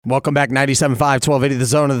Welcome back, 97.5, 1280 The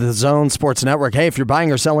Zone of the Zone Sports Network. Hey, if you're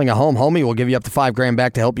buying or selling a home, Homie will give you up to $5,000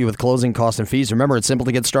 back to help you with closing costs and fees. Remember, it's simple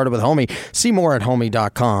to get started with Homie. See more at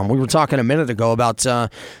homie.com. We were talking a minute ago about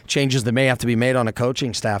changes that may have to be made on a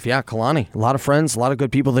coaching staff. Yeah, Kalani, a lot of friends, a lot of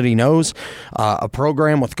good people that he knows, a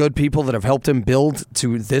program with good people that have helped him build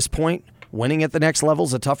to this point. Winning at the next level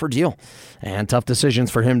is a tougher deal and tough decisions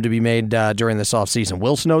for him to be made during this offseason.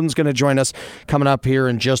 Will Snowden's going to join us coming up here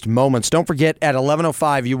in just moments. Don't forget, at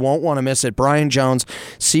 11:05, you won't want to miss it. Brian Jones,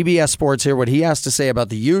 CBS Sports here, what he has to say about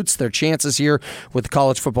the Utes, their chances here with the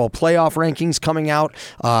college football playoff rankings coming out,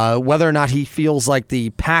 whether or not he feels like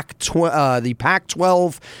the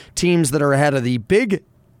Pac-12 teams that are ahead of the Big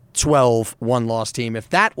 12 one-loss team, if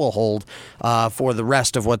that will hold for the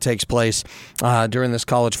rest of what takes place during this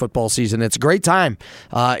college football season. It's a great time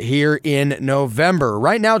here in November.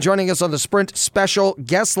 Right now, joining us on the Sprint special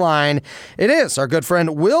guest line, it is our good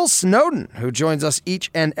friend Will Snowden, who joins us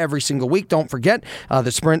each and every single week. Don't forget,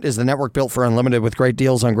 the Sprint is the network built for unlimited with great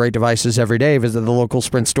deals on great devices every day. Visit the local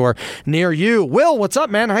Sprint store near you. Will, what's up,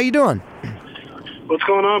 man? How you doing? What's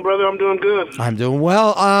going on, brother? I'm doing good. I'm doing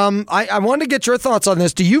well. I wanted to get your thoughts on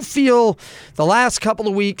this. Do you feel the last couple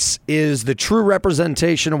of weeks is the true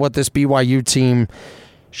representation of what this BYU team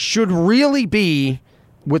should really be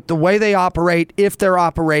with the way they operate, if they're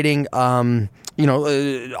operating at their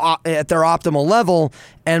optimal level?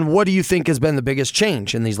 And what do you think has been the biggest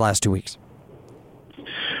change in these last 2 weeks?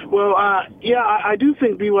 Well, I do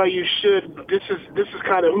think BYU should. This is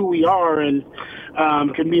kind of who we are, and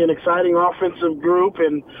can be an exciting offensive group,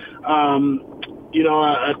 and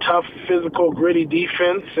a tough, physical, gritty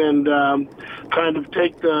defense, and kind of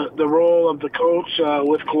take the role of the coach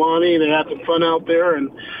with Kalani. They had some fun out there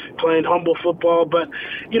and playing humble football, but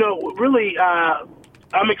really,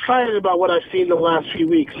 I'm excited about what I've seen the last few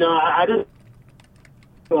weeks. Now, I didn't.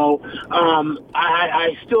 So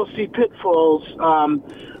I still see pitfalls.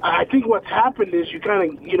 I think what's happened is you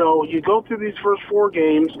kind of, you go through these first 4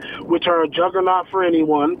 games, which are a juggernaut for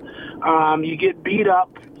anyone. You get beat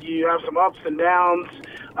up. You have some ups and downs,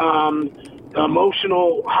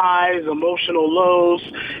 emotional highs, emotional lows.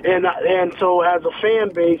 And so as a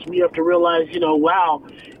fan base, we have to realize, wow,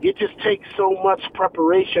 it just takes so much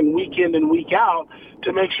preparation week in and week out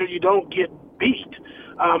to make sure you don't get beat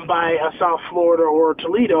by South Florida or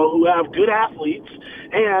Toledo, who have good athletes,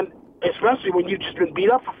 and especially when you've just been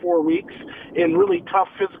beat up for 4 weeks in really tough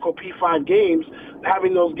physical P5 games,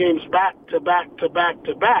 having those games back to back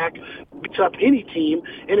beats up any team,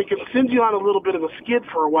 and it can send you on a little bit of a skid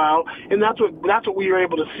for a while. And that's what we were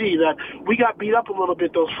able to see, that we got beat up a little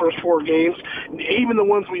bit those first 4 games. Even the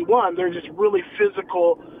ones we won, they're just really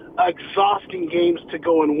physical, exhausting games to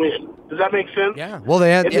go and win. Does that make sense? Yeah. Well,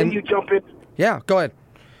 they had, and then you jump in. Yeah, go ahead.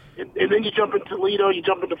 And then you jump into Toledo, you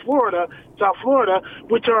jump into Florida, South Florida,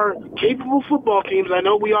 which are capable football teams. I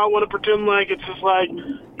know we all want to pretend like it's just like,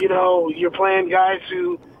 you're playing guys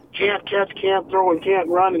who can't catch, can't throw, and can't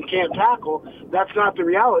run, and can't tackle. That's not the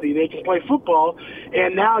reality. They can play football,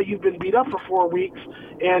 and now you've been beat up for 4 weeks,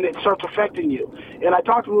 and it starts affecting you. And I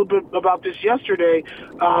talked a little bit about this yesterday.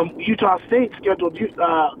 Utah State scheduled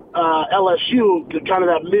LSU, kind of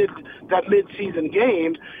that mid-season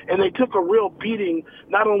game, and they took a real beating,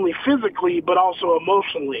 not only physically but also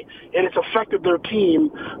emotionally, and it's affected their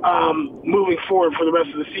team moving forward for the rest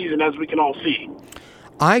of the season, as we can all see.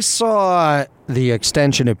 I saw the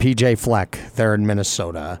extension of PJ Fleck there in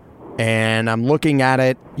Minnesota, and I'm looking at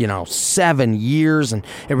it, 7 years, and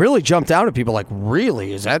it really jumped out at people like,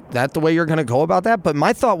 really? Is that the way you're going to go about that? But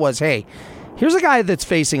my thought was, hey, here's a guy that's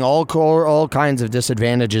facing all kinds of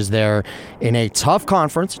disadvantages there in a tough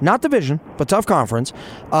conference, not division, but tough conference.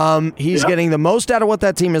 He's getting the most out of what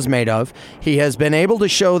that team is made of. He has been able to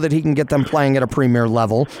show that he can get them playing at a premier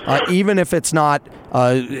level, even if it's not,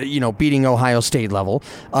 beating Ohio State level.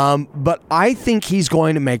 But I think he's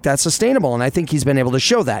going to make that sustainable, and I think he's been able to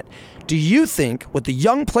show that. Do you think, with the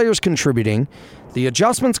young players contributing, the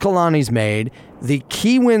adjustments Kalani's made, the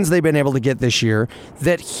key wins they've been able to get this year,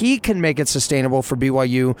 that he can make it sustainable for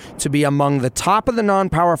BYU to be among the top of the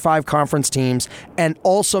non-Power 5 conference teams and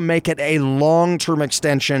also make it a long-term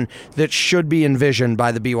extension that should be envisioned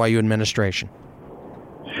by the BYU administration?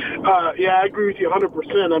 I agree with you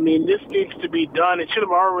 100%. I mean, this needs to be done. It should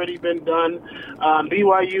have already been done.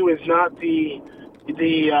 BYU is not the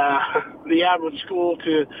average school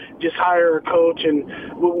to just hire a coach, and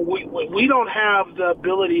we don't have the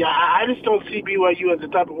ability. I just don't see BYU as the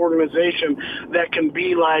type of organization that can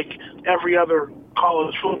be like every other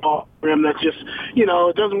college football program that's just,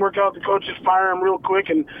 it doesn't work out, the coaches fire him real quick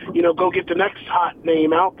and, go get the next hot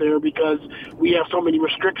name out there because we have so many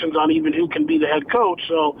restrictions on even who can be the head coach.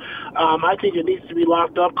 So I think it needs to be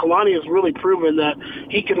locked up. Kalani has really proven that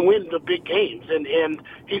he can win the big games, and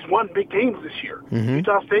he's won big games this year. Mm-hmm.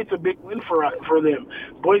 Utah State's a big win for them.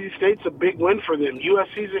 Boise State's a big win for them.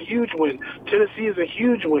 USC's a huge win. Tennessee is a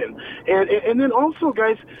huge win. And then also,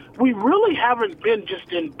 guys, we really haven't been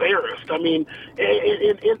just embarrassed. I mean,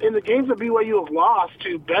 in the games that BYU have lost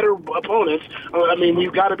to better opponents,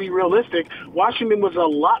 we've got to be realistic. Washington was a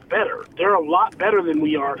lot better. They're a lot better than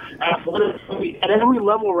we are athletically at every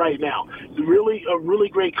level right now. A really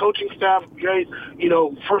great coaching staff, great,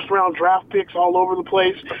 first-round draft picks all over the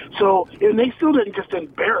place. So, and they still didn't just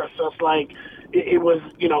embarrass us like it was,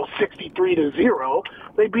 63-0.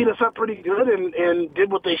 They beat us up pretty good and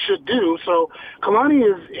did what they should do. So Kalani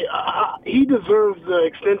he deserves the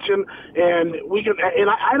extension, and we can. And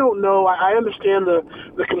I don't know. I understand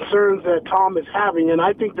the concerns that Tom is having, and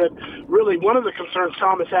I think that really one of the concerns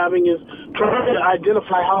Tom is having is trying to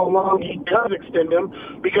identify how long he does extend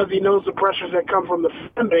him, because he knows the pressures that come from the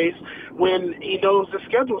fan base when he knows the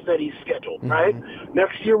schedules that he's scheduled. Mm-hmm. Right.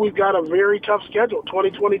 Next year we've got a very tough schedule.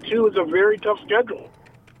 2022 is a very tough schedule.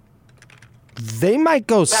 They might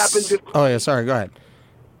go. Oh yeah, sorry. Go ahead.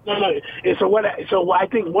 No. So I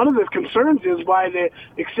think one of the concerns is why the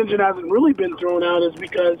extension hasn't really been thrown out is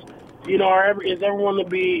because is it going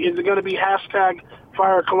to be hashtag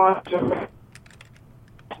fire Kalani?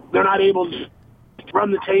 They're not able to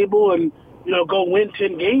run the table and go win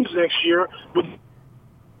 10 games next year.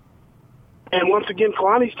 And once again,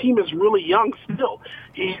 Kalani's team is really young still.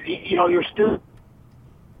 You're still.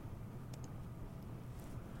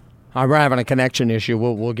 We're having a connection issue.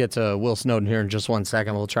 We'll get to Will Snowden here in just 1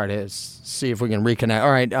 second. We'll try to see if we can reconnect.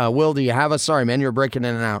 All right, Will, do you have us? Sorry, man, you're breaking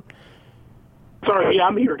in and out. Sorry, yeah,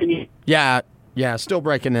 I'm here. Can you? Yeah, still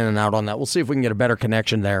breaking in and out on that. We'll see if we can get a better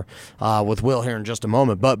connection there with Will here in just a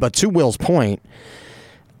moment. But to Will's point,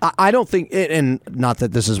 I don't think, and not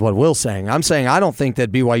that this is what Will's saying, I'm saying I don't think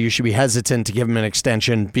that BYU should be hesitant to give him an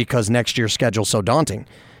extension because next year's schedule's so daunting.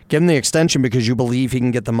 Give him the extension because you believe he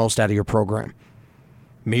can get the most out of your program.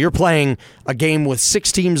 I mean, you're playing a game with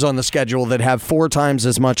 6 teams on the schedule that have 4 times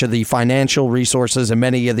as much of the financial resources and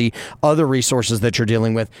many of the other resources that you're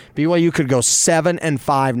dealing with. BYU could go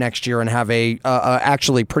 7-5 next year and have a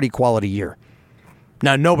actually pretty quality year.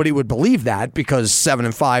 Now, nobody would believe that because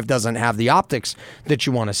 7-5 doesn't have the optics that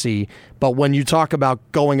you want to see. But when you talk about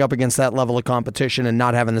going up against that level of competition and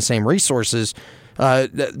not having the same resources,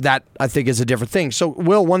 that I think is a different thing. So,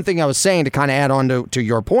 Will, one thing I was saying to kind of add on to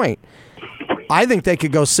your point, I think they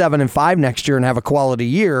could go 7-5 next year and have a quality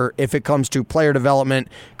year if it comes to player development,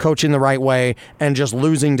 coaching the right way, and just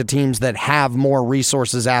losing to teams that have more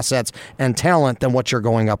resources, assets, and talent than what you're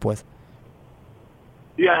going up with.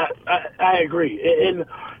 Yeah, I agree. And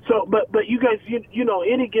so, but you guys,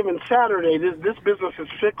 any given Saturday, this business is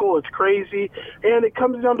fickle, it's crazy, and it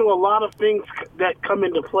comes down to a lot of things that come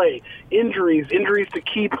into play. Injuries to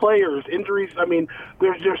key players, I mean,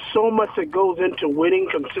 there's so much that goes into winning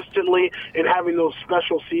consistently and having those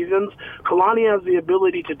special seasons. Kalani has the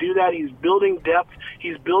ability to do that. He's building depth.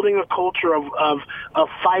 He's building a culture of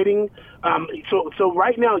fighting. So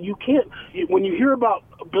right now you can't, when you hear about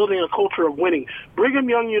building a culture of winning, Brigham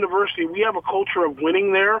Young University, we have a culture of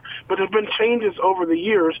winning there, but there's been changes over the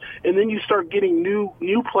years, and then you start getting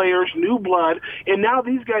new players, new blood, and now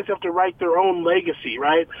these guys have to write their own legacy,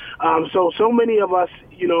 right? So many of us,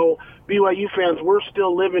 BYU fans, we're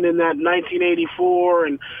still living in that 1984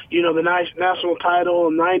 and, the national title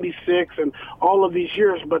in 96 and all of these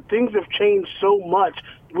years, but things have changed so much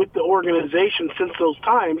with the organization since those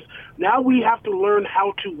times. Now we have to learn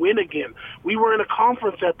how to win again. We were in a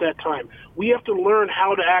conference at that time. We have to learn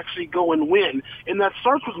how to actually go and win. And that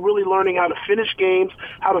starts with really learning how to finish games,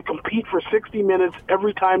 how to compete for 60 minutes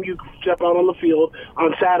every time you step out on the field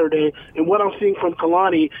on Saturday. And what I'm seeing from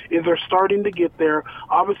Kalani is they're starting to get there.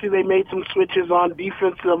 Obviously they made some switches on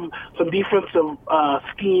some defensive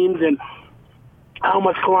schemes and how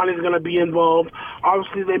much Kalani is going to be involved.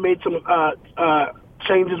 Obviously they made some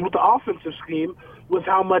changes with the offensive scheme, with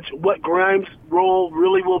what Grimes' role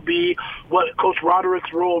really will be, what Coach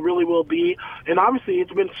Roderick's role really will be. And obviously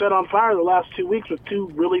it's been set on fire the last 2 weeks with 2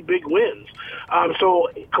 really big wins. So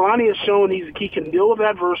Kalani has shown he can deal with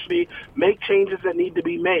adversity, make changes that need to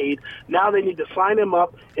be made. Now they need to sign him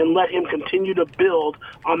up and let him continue to build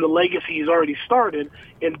on the legacy he's already started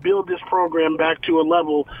and build this program back to a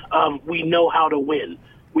level of we know how to win.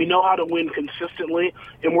 We know how to win consistently,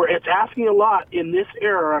 and it's asking a lot in this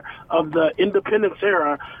era of the independence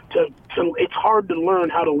era. It's hard to learn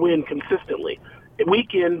how to win consistently.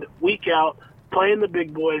 week in, week out, playing the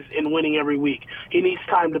big boys and winning every week. He needs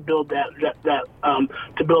time to build that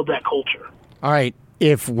culture. All right,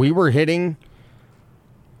 if we were hitting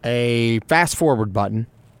a fast forward button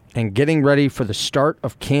and getting ready for the start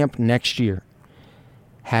of camp next year,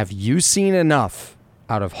 have you seen enough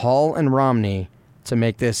out of Hall and Romney to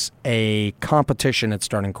make this a competition at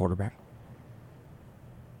starting quarterback?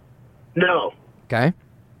 No. Okay.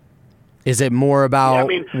 Is it more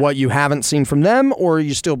about what you haven't seen from them, or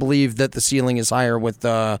you still believe that the ceiling is higher with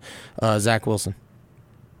Zach Wilson?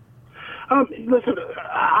 Listen,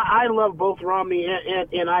 I love both Romney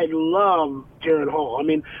and I love Jaron Hall. I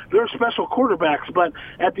mean, they're special quarterbacks, but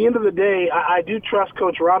at the end of the day, I do trust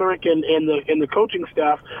Coach Roderick and the coaching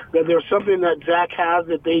staff that there's something that Zach has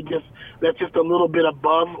that's just a little bit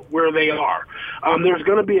above where they are. There's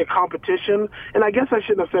going to be a competition, and I guess I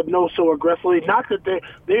shouldn't have said no so aggressively. Not that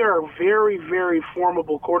they are very, very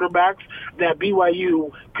formidable quarterbacks that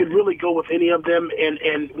BYU could really go with any of them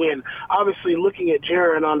and win. Obviously, looking at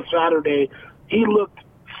Jaron on Saturday, he looked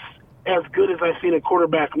as good as I've seen a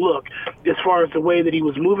quarterback look as far as the way that he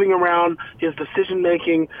was moving around, his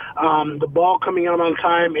decision-making, the ball coming out on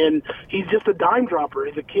time, and he's just a dime dropper.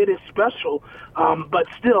 The kid is special, but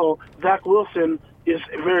still, Zach Wilson is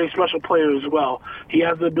a very special player as well. He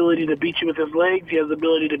has the ability to beat you with his legs. He has the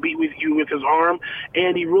ability to beat you with his arm,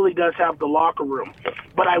 and he really does have the locker room.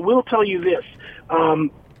 But I will tell you this.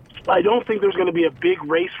 I don't think there's going to be a big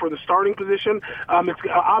race for the starting position. It's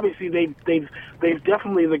obviously they've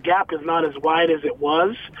definitely, the gap is not as wide as it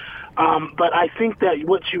was. But I think that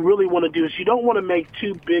what you really want to do is you don't want to make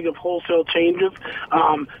too big of wholesale changes.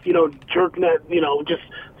 Jerk net, just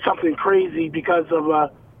something crazy because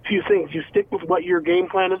of few things. You stick with what your game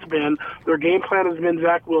plan has been. Their game plan has been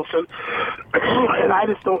Zach Wilson. And I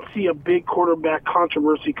just don't see a big quarterback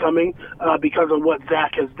controversy coming because of what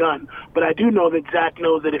Zach has done. But I do know that Zach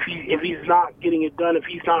knows that if he's not getting it done, if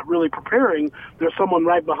he's not really preparing, there's someone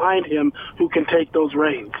right behind him who can take those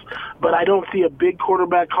reins. But I don't see a big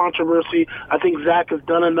quarterback controversy. I think Zach has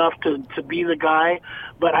done enough to be the guy.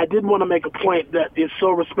 But I did want to make a point that is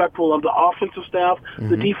so respectful of the offensive staff,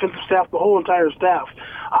 the defensive staff, the whole entire staff.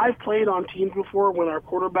 I've played on teams before when our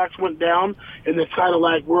quarterbacks went down, and it's kind of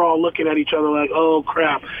like we're all looking at each other like, oh,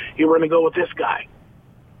 crap, you're going to go with this guy.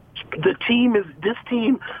 This team,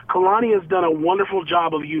 Kalani has done a wonderful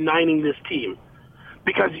job of uniting this team.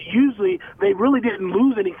 Because usually they really didn't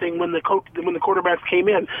lose anything when the quarterbacks came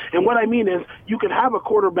in. And what I mean is you can have a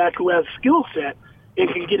quarterback who has skill set and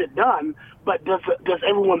can get it done, but does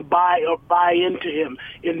everyone buy into him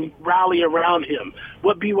and rally around him?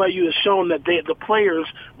 What BYU has shown that the players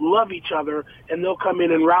love each other and they'll come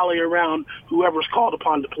in and rally around whoever's called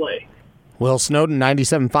upon to play. Will Snowden,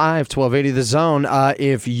 97.5, 1280 The Zone.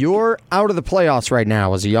 If you're out of the playoffs right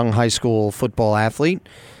now as a young high school football athlete,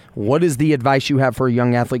 what is the advice you have for a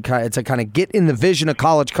young athlete to kind of get in the vision of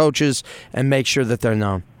college coaches and make sure that they're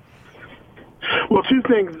known? Well, two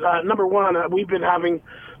things. Number one, we've been having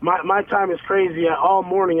my time is crazy. All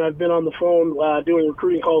morning I've been on the phone doing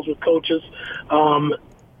recruiting calls with coaches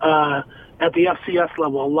at the FCS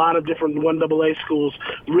level. A lot of different 1AA schools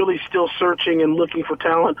really still searching and looking for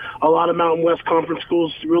talent. A lot of Mountain West Conference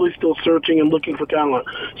schools really still searching and looking for talent.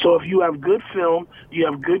 So if you have good film, you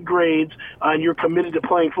have good grades, and you're committed to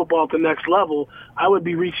playing football at the next level, I would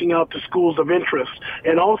be reaching out to schools of interest.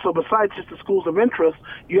 And also, besides just the schools of interest,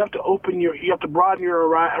 you have to broaden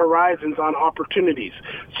your horizons on opportunities.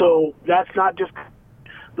 So that's not just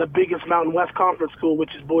the biggest Mountain West Conference school,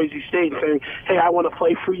 which is Boise State, and saying, hey, I want to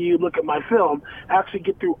play for you, look at my film. Actually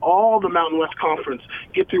get through all the Mountain West Conference,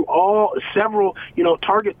 get through several,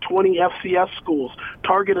 target 20 FCS schools,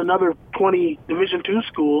 target another 20 Division II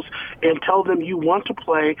schools, and tell them you want to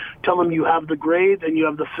play, tell them you have the grades and you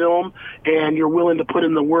have the film, and you're willing to put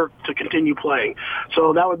in the work to continue playing.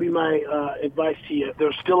 So that would be my advice to you.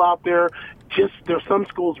 They're still out there. There's some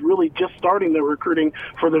schools really just starting their recruiting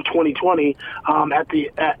for their 2020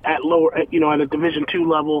 at lower, at a Division II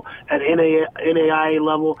level, at NAIA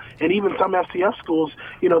level, and even some FCS schools.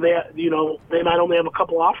 They might only have a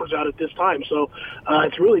couple offers out at this time. So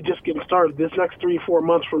it's really just getting started. This next 3-4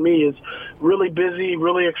 months for me is really busy,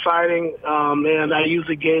 really exciting, and I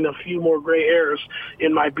usually gain a few more gray hairs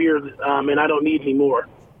in my beard, and I don't need any more.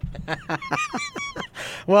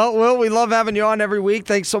 Well, Will, we love having you on every week.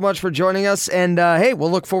 Thanks so much for joining us. And, hey,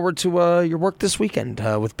 we'll look forward to your work this weekend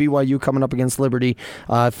with BYU coming up against Liberty.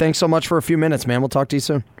 Thanks so much for a few minutes, man. We'll talk to you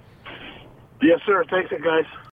soon. Yes, sir. Thanks, guys.